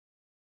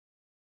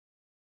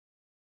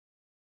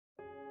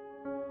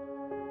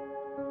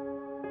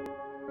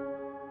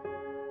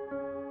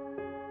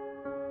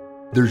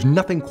There's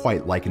nothing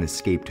quite like an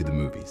escape to the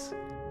movies.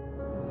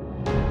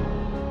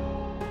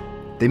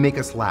 They make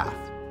us laugh,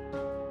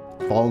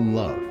 fall in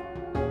love,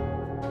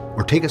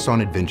 or take us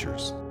on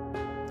adventures.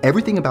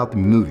 Everything about the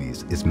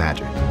movies is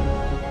magic.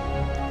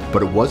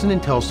 But it wasn't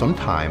until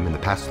sometime in the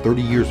past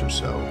 30 years or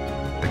so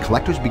that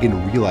collectors began to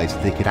realize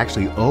that they could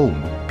actually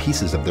own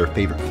pieces of their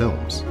favorite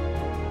films.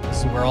 This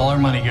is where all our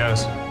money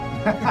goes.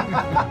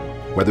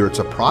 Whether it's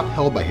a prop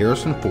held by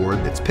Harrison Ford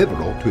that's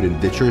pivotal to an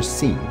adventurous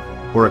scene,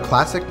 or a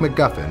classic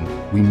MacGuffin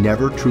we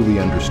never truly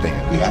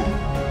understand. Yeah,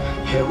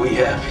 we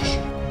have.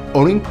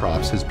 Owning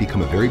props has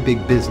become a very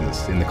big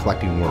business in the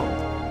collecting world.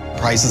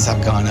 Prices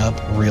have gone up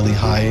really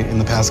high in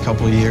the past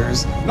couple of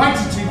years.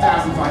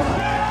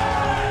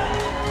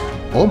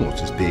 $92,500.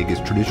 Almost as big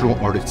as traditional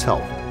art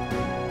itself,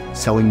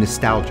 selling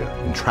nostalgia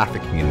and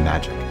trafficking in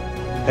magic.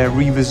 They're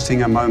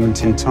revisiting a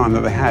moment in time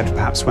that they had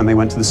perhaps when they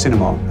went to the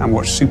cinema and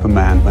watched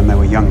Superman when they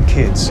were young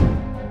kids.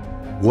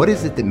 What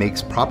is it that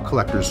makes prop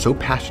collectors so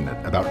passionate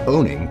about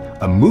owning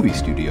a movie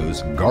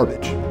studio's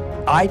garbage?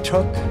 I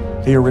took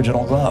the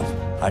original glove.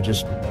 I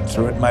just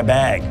threw it in my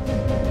bag,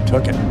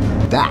 took it.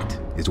 That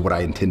is what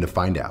I intend to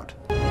find out.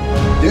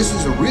 This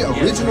is a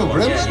original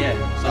Gremlin? Yeah.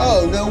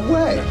 Oh, no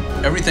way.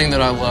 Everything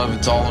that I love,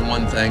 it's all in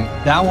one thing.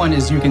 That one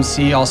is, you can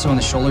see also in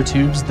the shoulder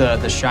tubes,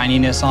 the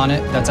shininess on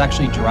it. That's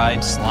actually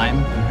dried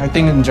slime. I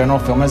think in general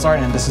film is art,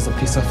 and this is a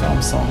piece of film,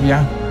 so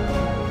yeah.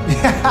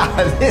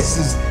 Yeah, this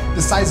is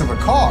the size of a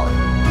car.